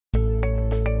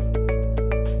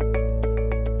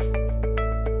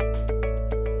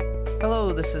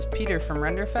Hello, this is Peter from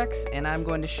RendrFX, and I'm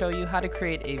going to show you how to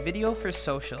create a video for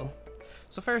social.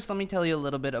 So first, let me tell you a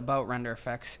little bit about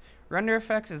RendrFX.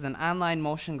 RendrFX is an online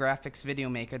motion graphics video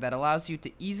maker that allows you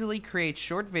to easily create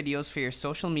short videos for your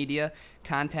social media,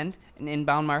 content, and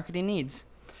inbound marketing needs.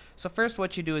 So first,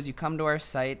 what you do is you come to our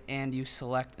site and you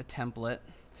select a template.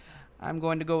 I'm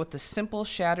going to go with the simple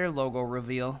shatter logo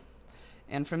reveal.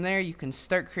 And from there, you can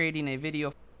start creating a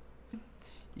video.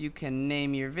 You can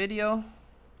name your video,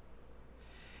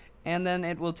 and then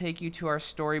it will take you to our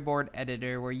storyboard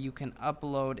editor where you can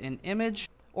upload an image,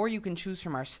 or you can choose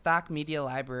from our stock media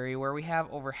library where we have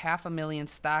over 500,000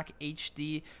 stock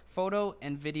HD photo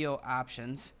and video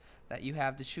options that you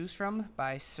have to choose from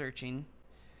by searching.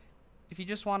 If you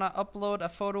just want to upload a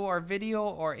photo or video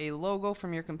or a logo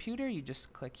from your computer, you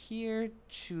just click here,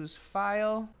 choose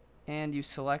file, and you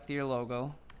select your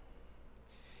logo.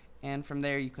 And from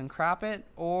there you can crop it,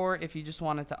 or if you just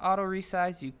want it to auto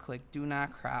resize, you click do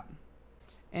not crop.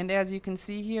 And as you can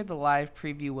see here, the live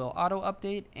preview will auto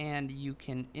update and you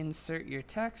can insert your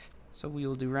text. So we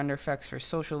will do RendrFX for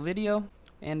social video,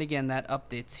 and again that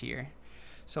updates here.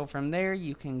 So from there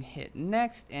you can hit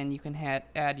next and you can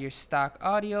add your stock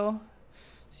audio.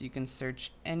 So you can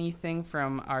search anything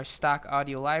from our stock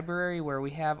audio library where we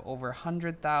have over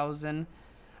 100,000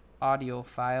 audio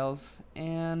files,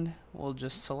 and we'll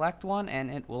just select one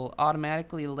and it will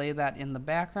automatically lay that in the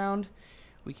background.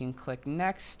 We can click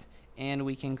next and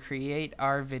we can create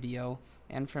our video,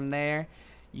 and from there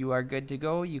you are good to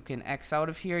go. You can X out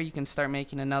of here, you can start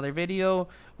making another video.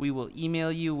 We will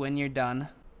email you when you're done.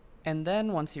 And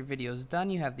then once your video is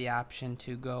done, you have the option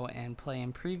to go and play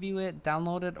and preview it,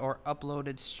 download it, or upload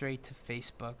it straight to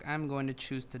Facebook. I'm going to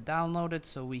choose to download it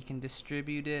so we can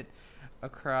distribute it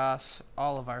across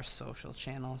all of our social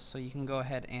channels. So you can go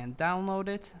ahead and download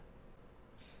it,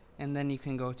 and then you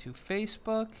can go to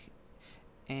Facebook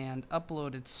and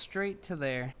upload it straight to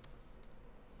there.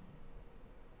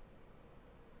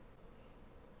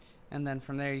 And then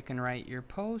from there you can write your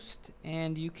post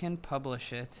and you can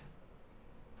publish it.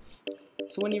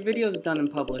 So when your video is done and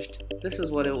published, this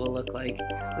is what it will look like.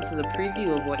 This is a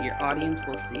preview of what your audience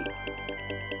will see.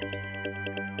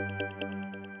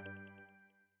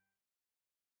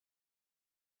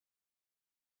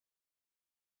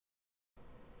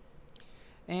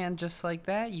 And just like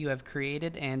that, you have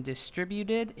created and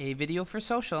distributed a video for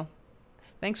social.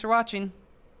 Thanks for watching.